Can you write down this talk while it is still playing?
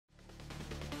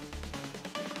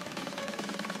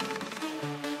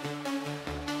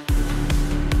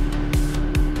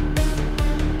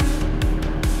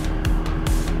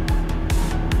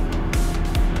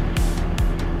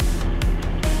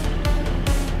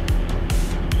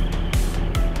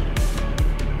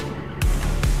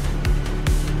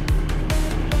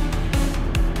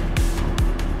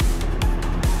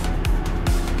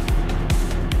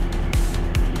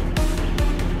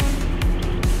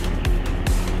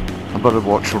I better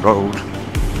watch the road.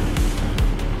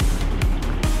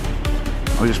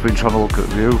 I've just been trying to look at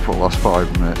the view for the last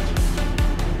 5 minutes.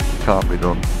 Can't be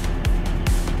done.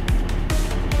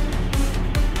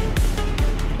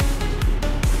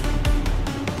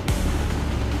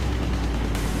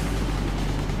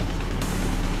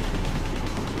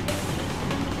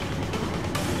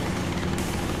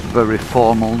 Very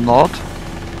formal nod.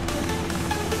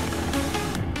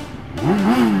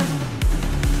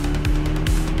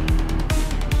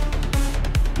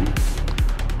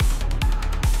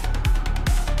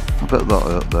 I bet that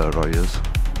hurt their ears.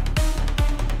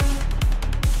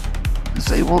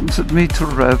 They wanted me to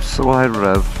rev, so I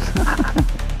revved.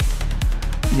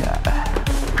 Yeah.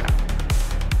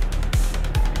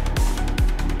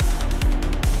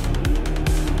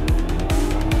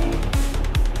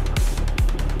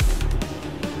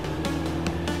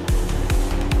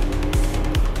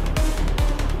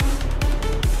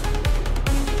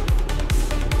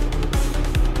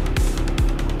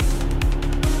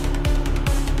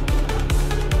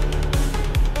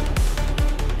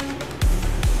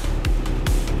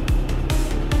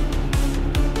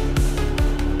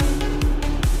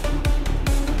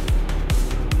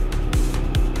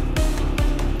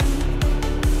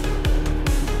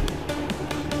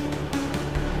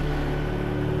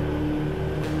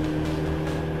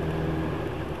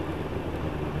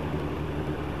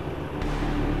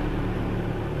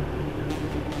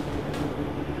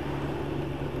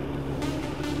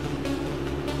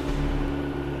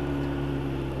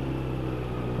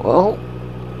 Well,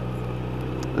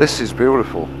 this is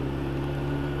beautiful.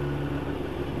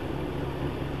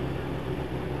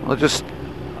 I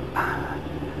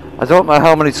don't know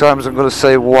how many times I'm going to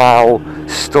say wow,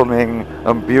 stunning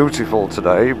and beautiful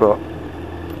today, but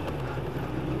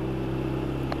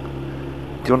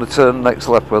do you want to turn next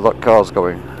left where that car's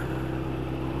going?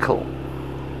 Cool.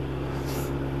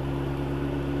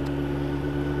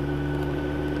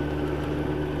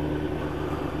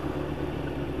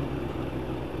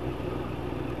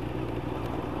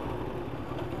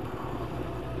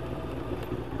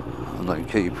 And then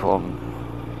keep on.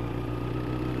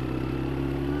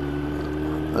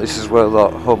 This is where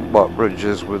that humpback bridge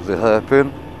is with the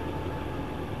hairpin.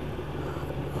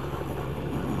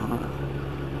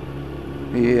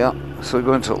 Yeah, so we're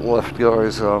going to the left,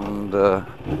 guys, and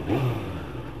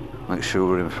make sure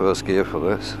we're in first gear for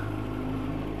this.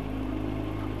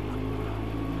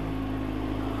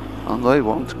 And they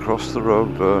want to cross the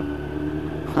road there.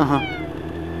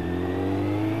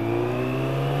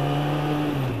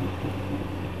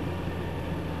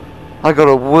 I got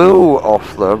a woo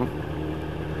off them.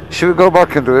 Should we go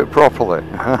back and do it properly?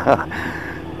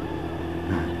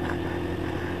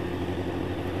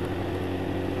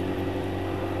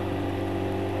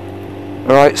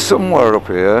 Right, somewhere up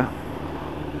here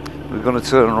we're going to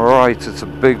turn right at a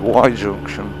big Y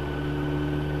junction.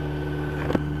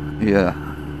 Yeah,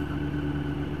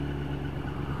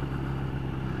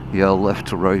 left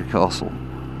to Ray Castle.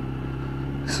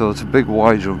 So it's a big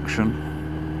Y junction.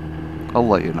 I'll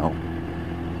let you know.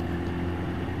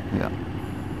 Yeah.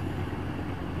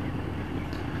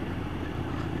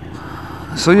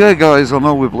 So yeah, guys, I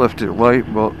know we've left it late,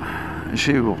 but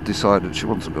she decided she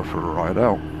wants to go for a ride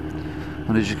out.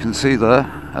 And as you can see there,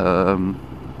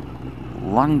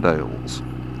 Langdales.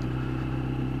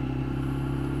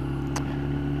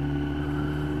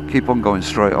 Keep on going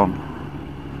straight on.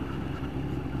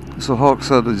 So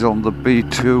Hawkshead is on the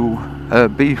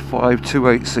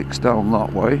B5286 down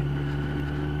that way.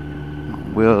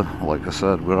 We're, like I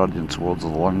said, we're heading towards the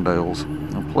Langdales.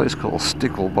 A place called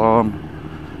Sticklebarn.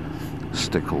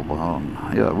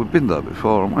 Yeah, we've been there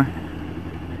before, haven't we?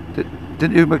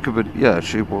 Didn't you make a video? Yeah,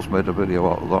 she was made a video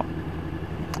out of that.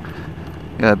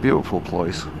 Yeah, beautiful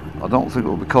place. I don't think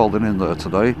we'll be calling in there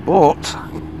today, but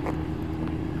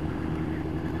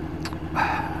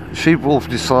She-Wolf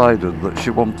decided that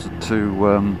she wanted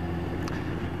to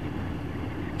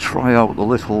try out the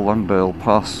little Langdale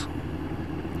Pass,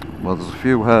 where there's a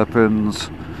few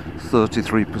hairpins,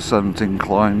 33%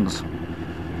 inclines.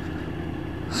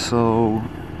 So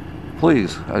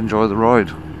please enjoy the ride.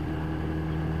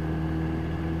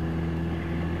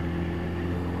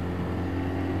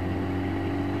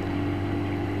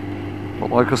 But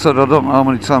like I said, I don't know how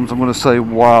many times I'm going to say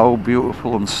wow,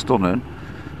 beautiful and stunning,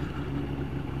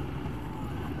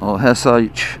 or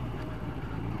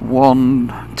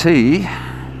SH1T,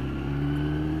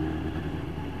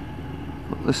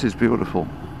 but this is beautiful.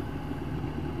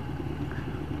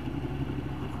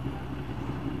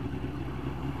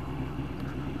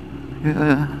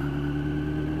 Yeah.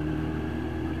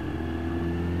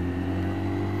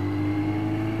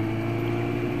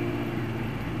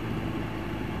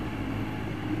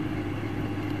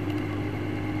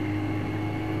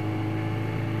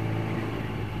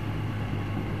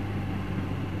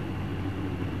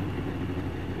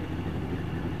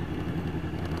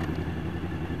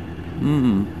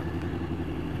 Hmm.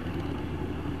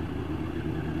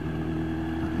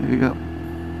 Here you go.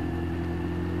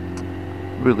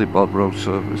 Really bad road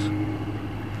surface.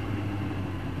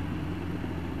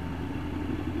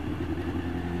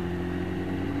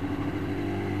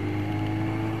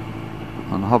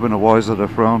 And having a wiser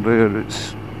around here,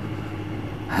 it's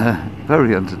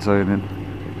very entertaining.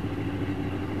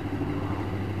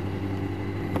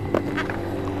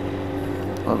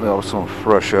 Let me have some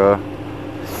fresh air.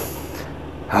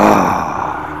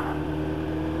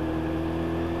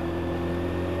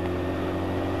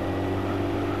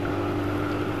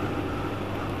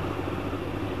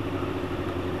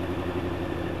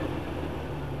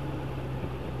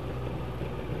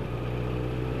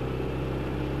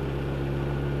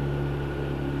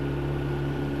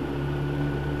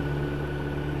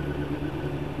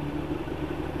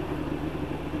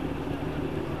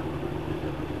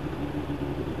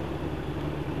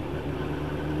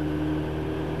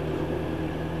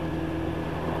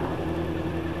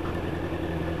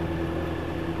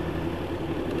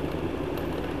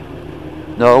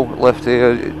 No, left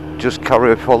here, just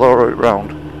follow it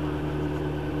round.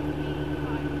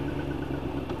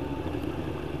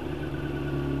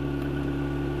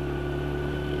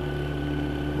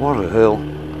 What a hill.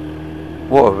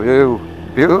 What a view.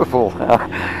 Beautiful.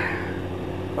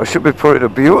 I should be putting a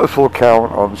beautiful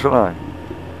count on, shouldn't I?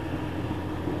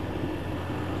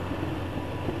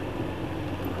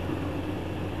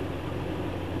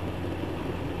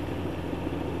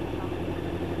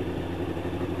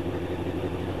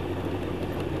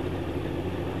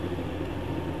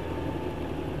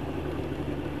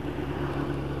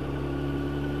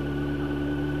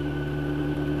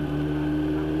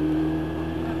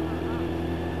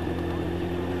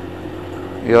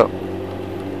 Yep.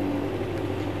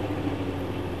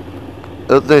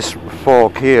 At this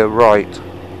fork here, right.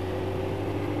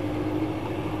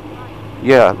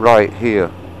 Yeah, right here.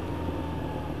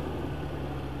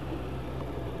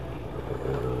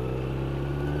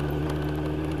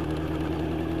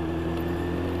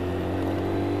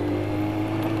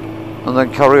 And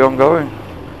then carry on going.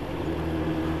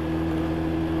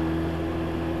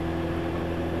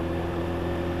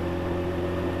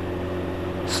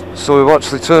 So we've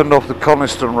actually turned off the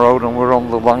Coniston Road and we're on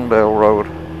the Langdale Road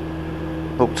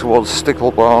up towards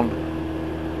Sticklebarn.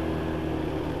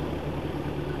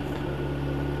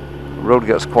 The road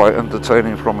gets quite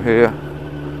entertaining from here.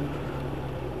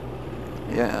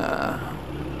 Yeah.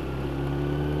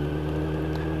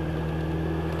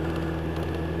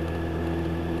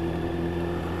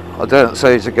 I don't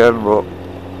say it again, but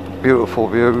beautiful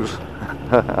views.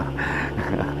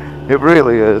 It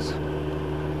really is.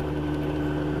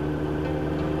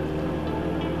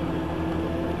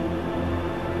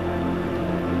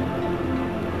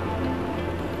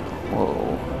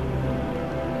 Whoa.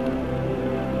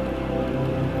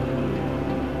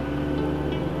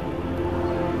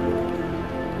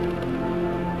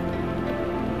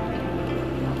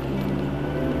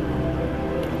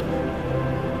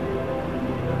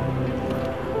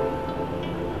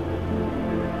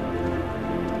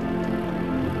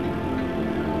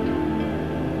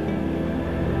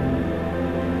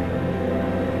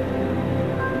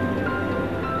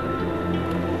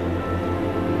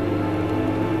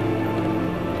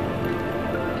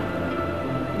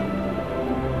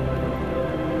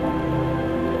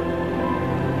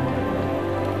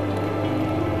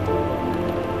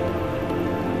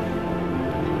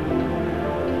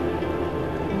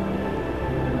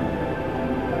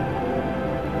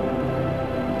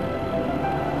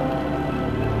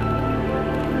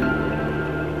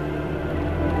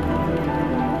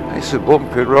 It's a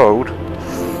bumpy road.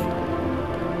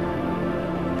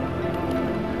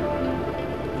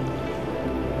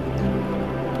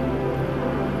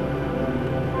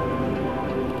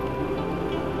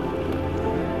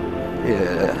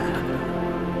 Yeah.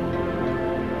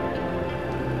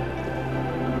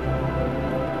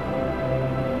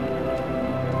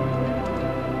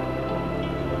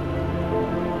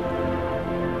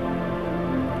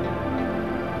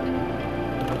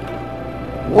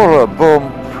 What a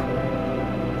bump.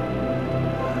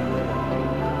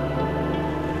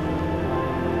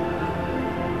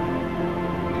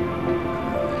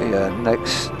 Yeah,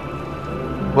 next,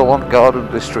 well, on Garden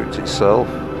District itself,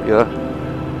 yeah.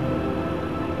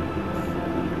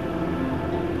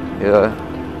 Yeah.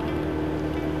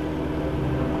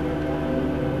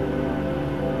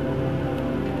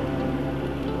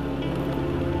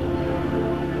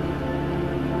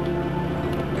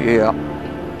 Yeah.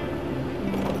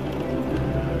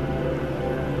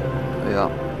 Yeah.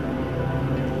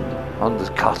 And the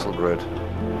cattle grid.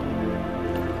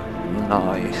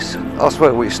 Nice. That's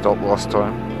where we stopped last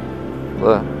time.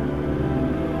 There.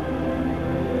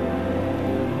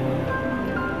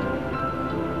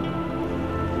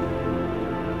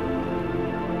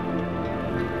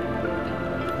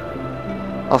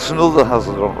 That's another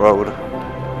hazard on road.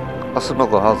 That's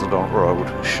another hazard on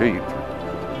road. Sheep.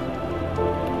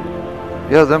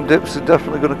 Yeah, them dips are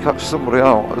definitely going to catch somebody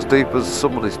out as deep as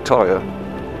somebody's tyre.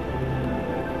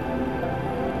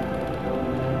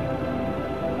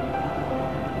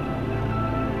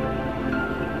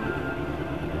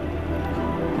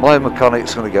 My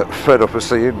mechanic's going to get fed up of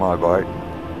seeing my bike.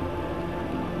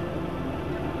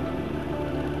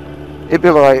 He'd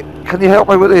be like, "Can you help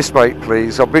me with this, mate,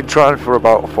 please? I've been trying for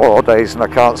about 4 days and I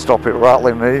can't stop it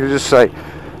rattling." And you just say,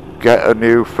 "Get a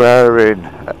new fairing."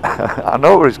 I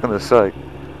know what he's going to say.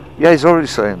 Yeah, he's already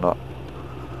saying that.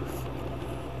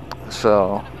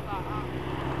 So,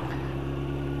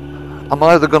 I'm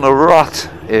either going to rat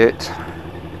it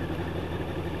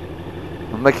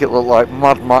and make it look like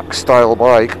Mad Max style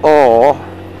bike, or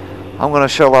I'm going to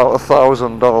shell out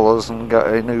 $1,000 and get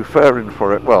a new fairing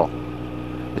for it. Well,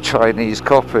 a Chinese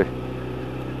copy.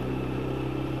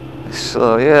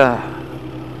 So yeah,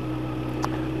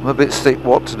 I'm a bit stuck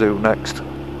what to do next.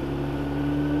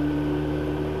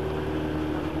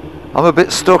 I'm a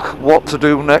bit stuck what to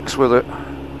do next with it.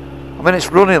 I mean, it's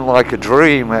running like a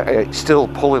dream, it's still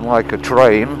pulling like a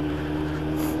train,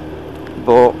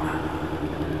 but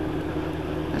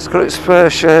it's got its fair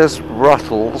shares of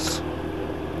rattles.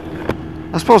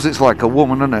 I suppose it's like a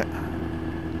woman, isn't it?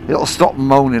 It'll stop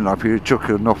moaning if you chuck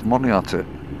enough money at it.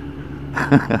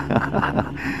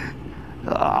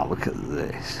 Ah, look at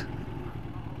this.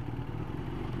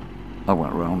 I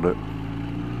went round it.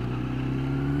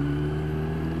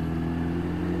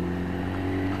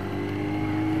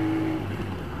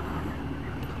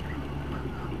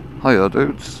 Hiya,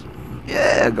 dudes.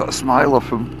 Yeah, got a smile off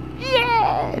them.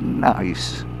 Yeah,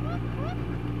 nice.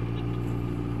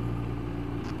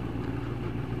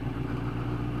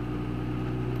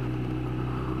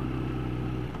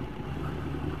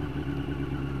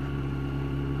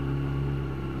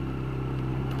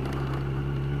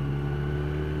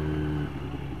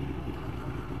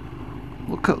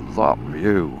 Look at that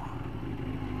view.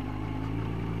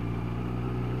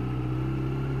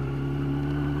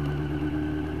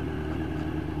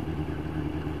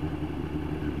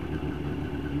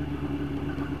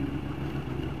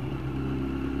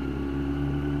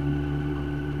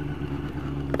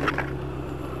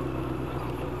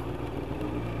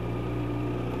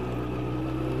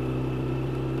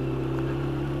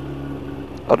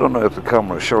 I don't know if the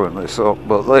camera's showing this up,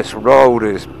 but this road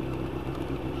is...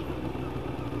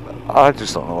 I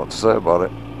just don't know what to say about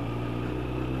it.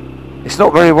 It's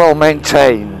not very well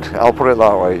maintained, I'll put it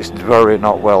that way. It's very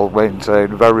not well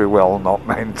maintained, very well not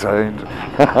maintained.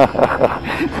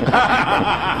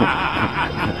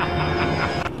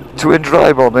 To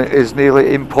drive on it is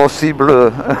nearly impossible.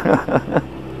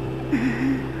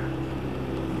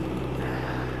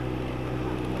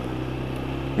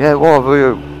 Yeah, what have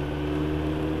you?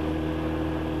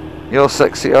 You're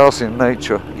sexy ass in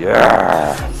nature.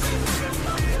 Yeah.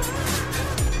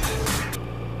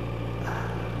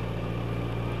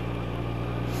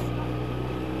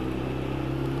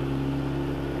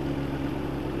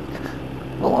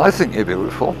 Well, I think you're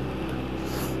beautiful.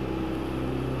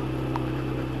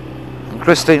 And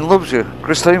Christine loves you.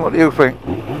 Christine, what do you think?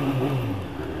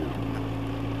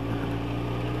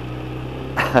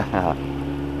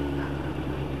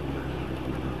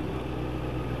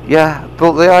 Yeah,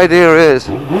 but the idea is,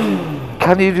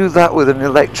 can you do that with an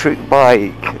electric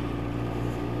bike?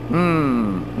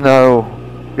 No,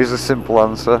 is a simple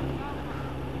answer.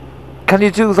 Can you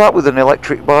do that with an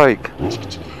electric bike?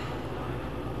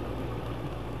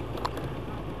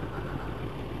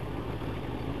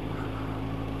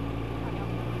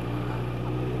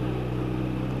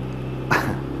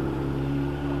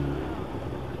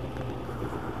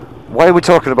 Why are we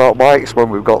talking about bikes when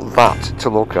we've got that to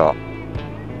look at?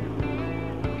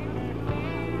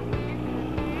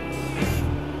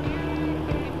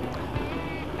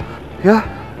 Yeah.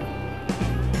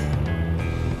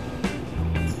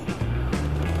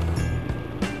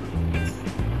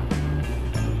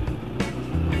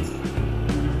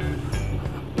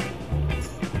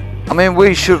 I mean,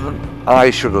 I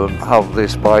shouldn't have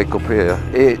this bike up here.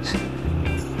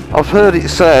 I've heard it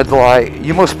said, like,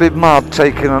 you must be mad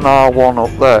taking an R1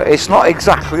 up there. It's not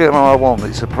exactly an R1,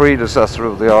 it's a predecessor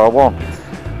of the R1.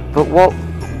 But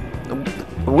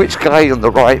which guy in the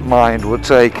right mind would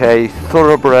take a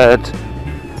thoroughbred,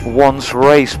 once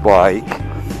race bike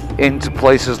into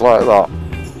places like that?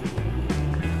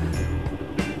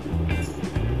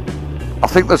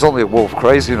 think there's only a wolf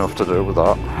crazy enough to do with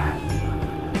that.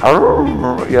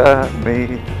 Arr, yeah,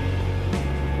 me.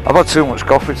 I've had too much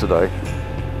coffee today.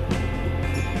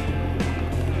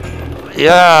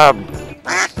 Yeah,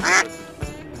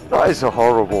 that is a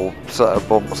horrible set of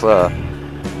bumps there.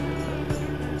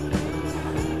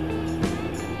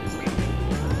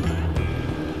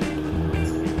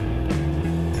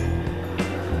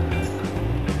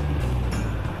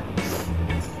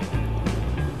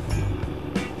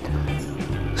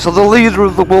 So the leader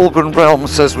of the Wolven realm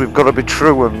says we've got to be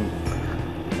true and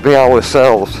be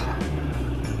ourselves.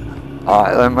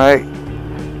 Alright then, mate.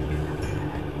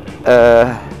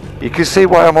 You can see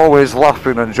why I'm always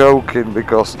laughing and joking,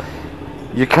 because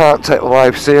you can't take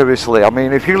life seriously. I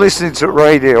mean, if you're listening to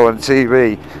radio and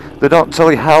TV, they don't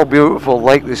tell you how beautiful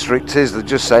Lake District is. They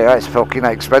just say, oh, it's fucking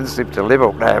expensive to live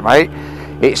up there, mate.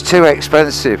 It's too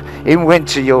expensive. In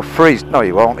winter you'll freeze. No,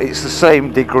 you won't. It's the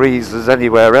same degrees as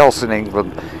anywhere else in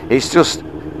England. It's just,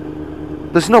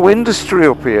 there's no industry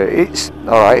up here. It's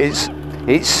alright.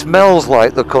 It smells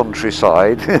like the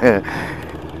countryside,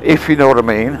 if you know what I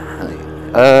mean.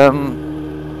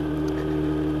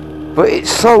 But it's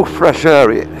so fresh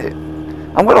air.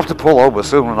 I'm going to have to pull over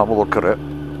soon and have a look at it.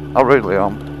 I really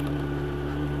am.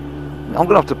 I'm going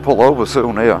to have to pull over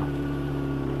soon here.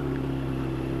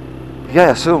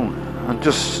 Yeah, soon. And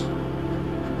just...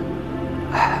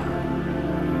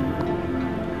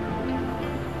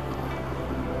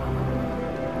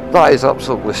 That is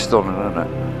absolutely stunning, isn't it?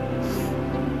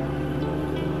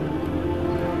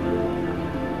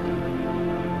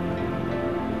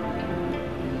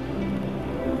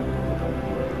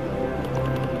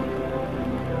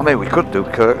 I mean, we could do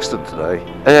Kirkstone today.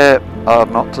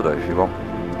 Not today if you want.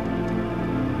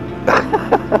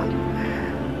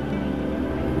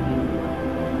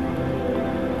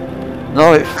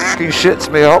 No, it fucking shits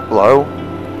me up, though.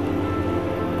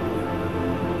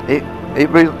 It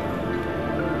really...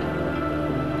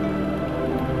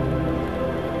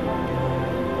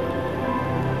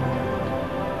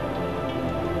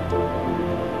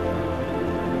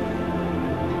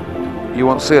 You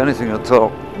won't see anything at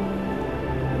all.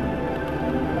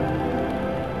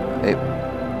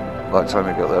 By the time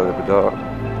you get there, it'll be dark.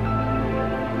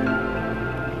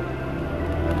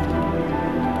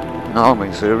 No, I'm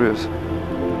being serious.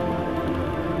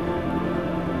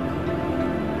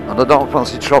 And I don't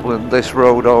fancy travelling this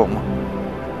road home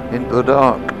into the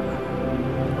dark.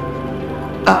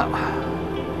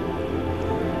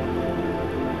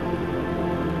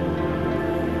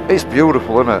 It's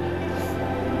beautiful, isn't it?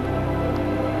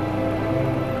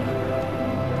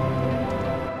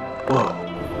 Whoa.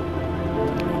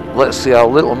 Let's see how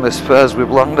little Miss fares with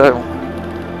Langdale.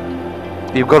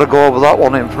 You've got to go over that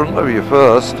one in front of you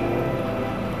first.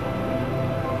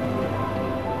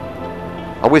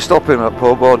 Are we stopping at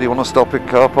pub, or do you want to stop in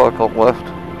car park on left?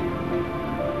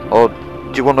 Or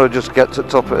do you want to just get to the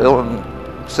top of the hill and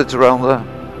sit around there?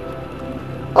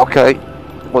 Okay,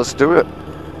 let's do it.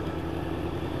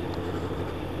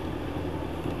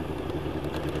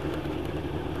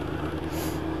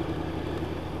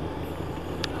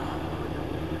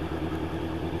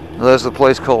 There's a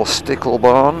place called Stickle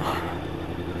Barn.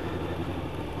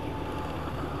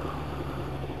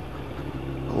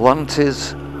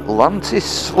 Lantis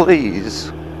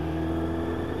Sleaze.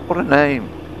 What a name.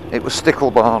 It was Stickle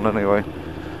Barn anyway.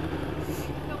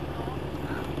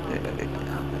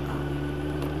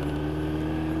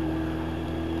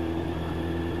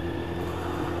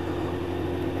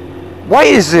 Why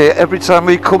is it every time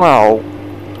we come out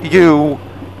you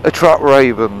attract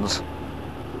ravens?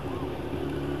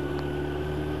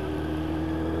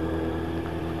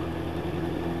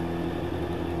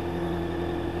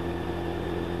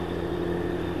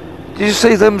 Did you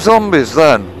see them zombies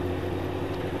then?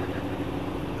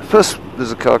 First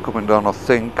there's a car coming down, I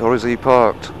think, or is he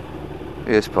parked?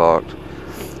 He is parked.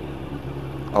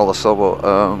 All I saw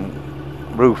was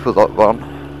roof of that van.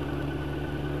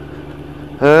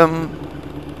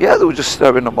 Yeah, they were just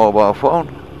staring at mobile phone.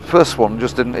 First one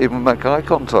just didn't even make eye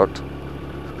contact.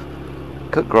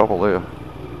 Cut gravel here.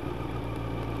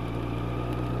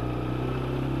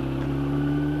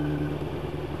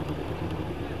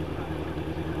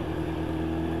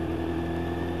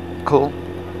 Cool.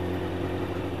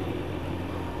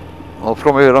 Well,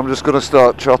 from here I'm just gonna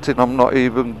start chatting. I'm not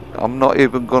even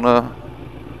gonna...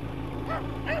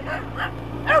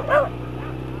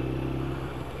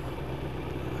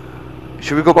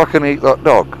 Should we go back and eat that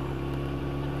dog?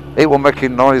 It was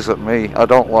making noise at me. I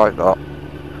don't like that.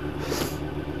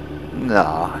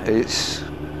 Nah, it's...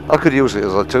 I could use it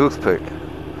as a toothpick.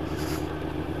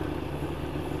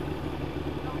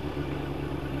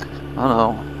 I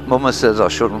know. Mama says I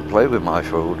shouldn't play with my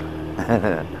food.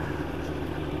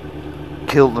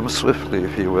 Kill them swiftly,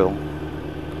 if you will.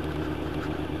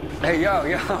 Hey, yo.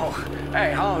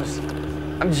 Hey, Holmes.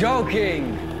 I'm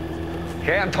joking.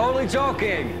 Okay, I'm totally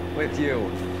joking with you.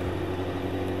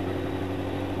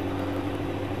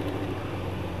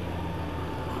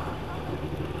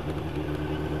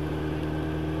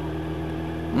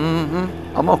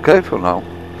 I'm okay for now.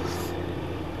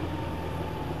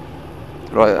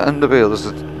 Right, end of here, there's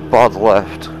a bad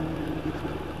left.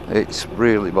 It's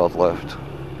really bad left.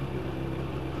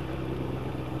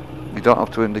 You don't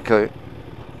have to indicate.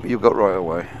 You got right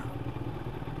away.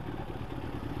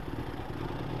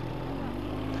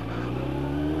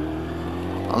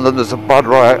 And then there's a bad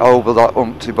right over that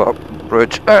umpty back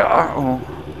bridge. Yeah,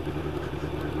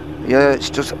 it's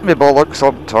just my bollocks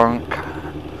on tank.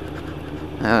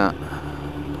 Yeah.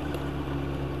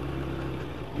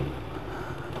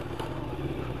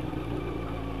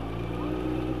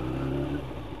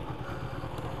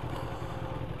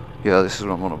 Yeah, this is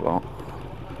what I'm on about.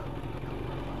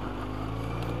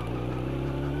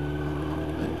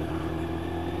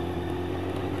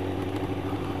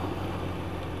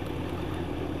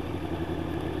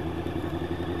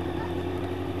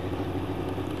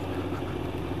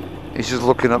 He's just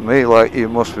looking at me like you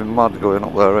must be mad going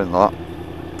up there in that.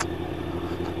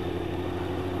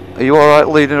 Are you alright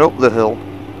leading up the hill?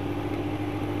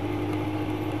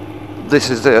 This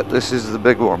is it, this is the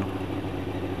big one.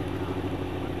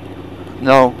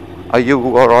 No, are you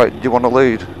alright? Do you want to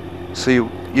lead? So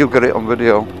you get it on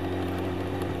video.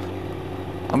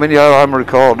 I mean, yeah, I'm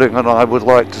recording and I would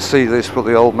like to see this for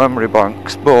the old memory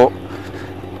banks, but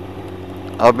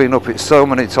I've been up it so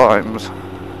many times.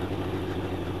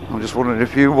 I'm just wondering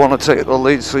if you want to take the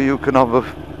lead so you can have an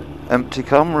empty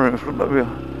camera in front of you.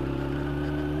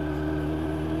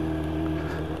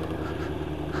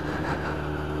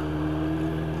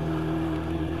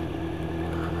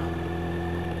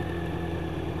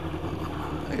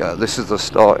 Yeah, this is the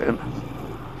starting.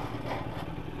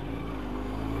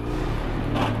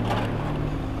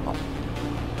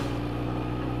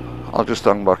 I'll just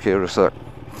hang back here a sec.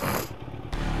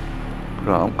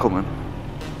 Right, I'm coming.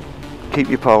 Keep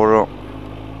your power up.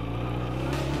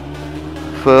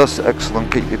 First,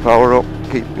 excellent, keep your power up,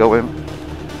 keep going.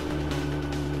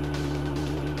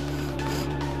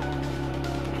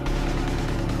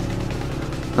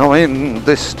 I mean,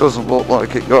 this doesn't look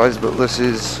like it, guys, but this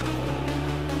is,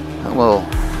 well,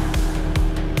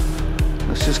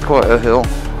 this is quite a hill.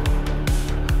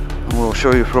 And we'll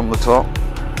show you from the top.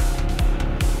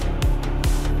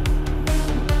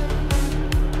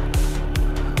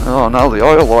 Oh, now the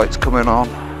oil light's coming on.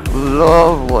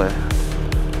 Lovely.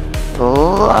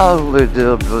 Lovely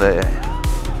doubly.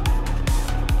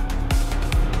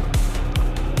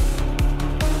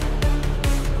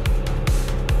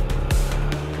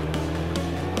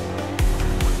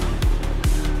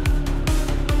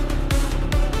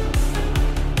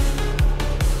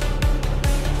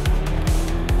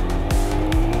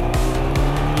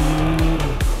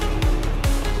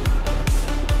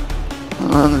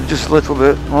 And just a little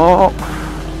bit more.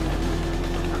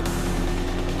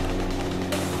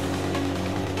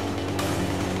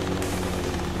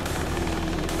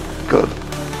 Good.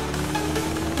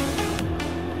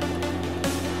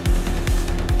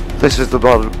 This is the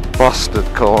bastard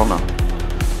corner.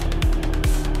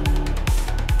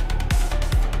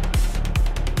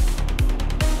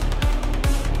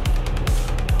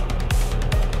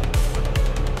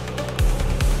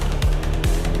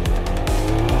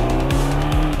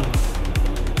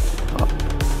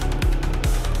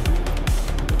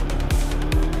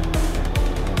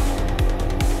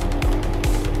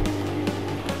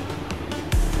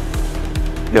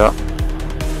 Yeah.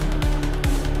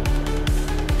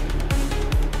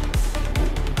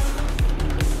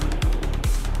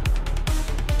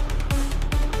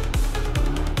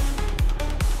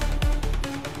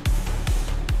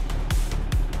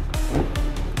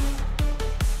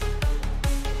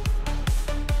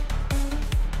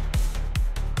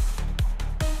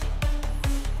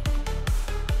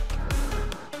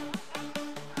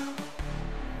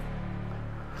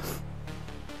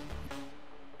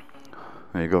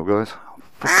 There you go, guys. I'm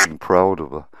fucking proud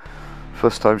of her.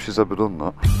 First time she's ever done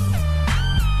that.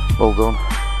 Well done.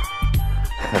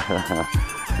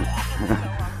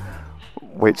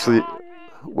 wait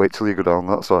till you go down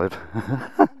that side.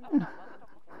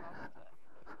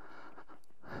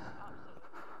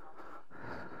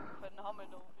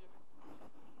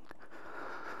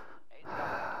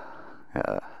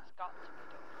 Yeah.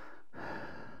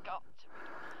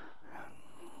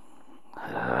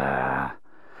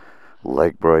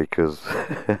 Leg breakers.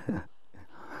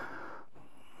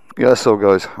 Yeah, so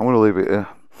guys, I'm going to leave it here.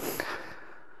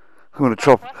 I'm going to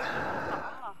chop.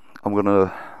 I'm going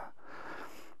to.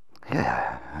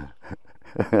 Yeah.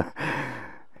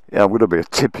 Yeah, I'm going to be a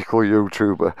typical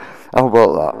YouTuber. How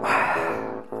about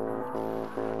that?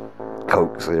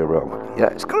 Coke Zero. Yeah,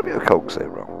 it's going to be a Coke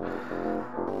Zero.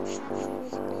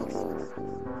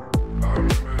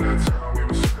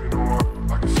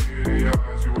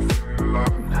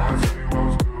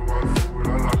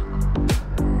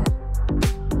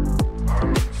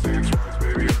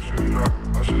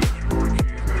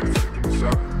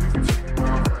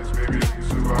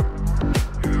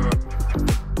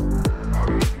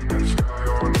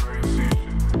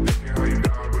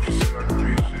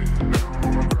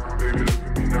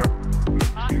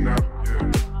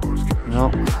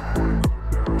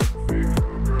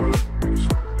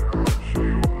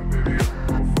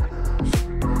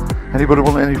 Anybody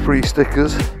want any free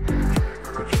stickers?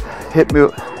 Hit me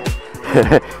up.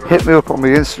 Hit me up on my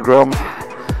Instagram.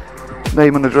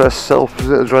 Name and address,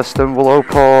 self-addressed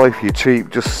envelope, or if you're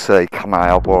cheap, just say, "Can I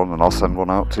have one?" and I'll send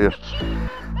one out to you.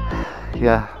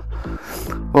 Yeah.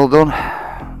 Well done.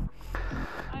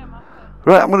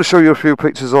 Right, I'm going to show you a few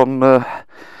pictures on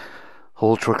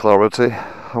ultra clarity,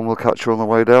 and we'll catch you on the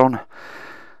way down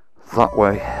that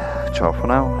way. Ciao for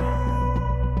now.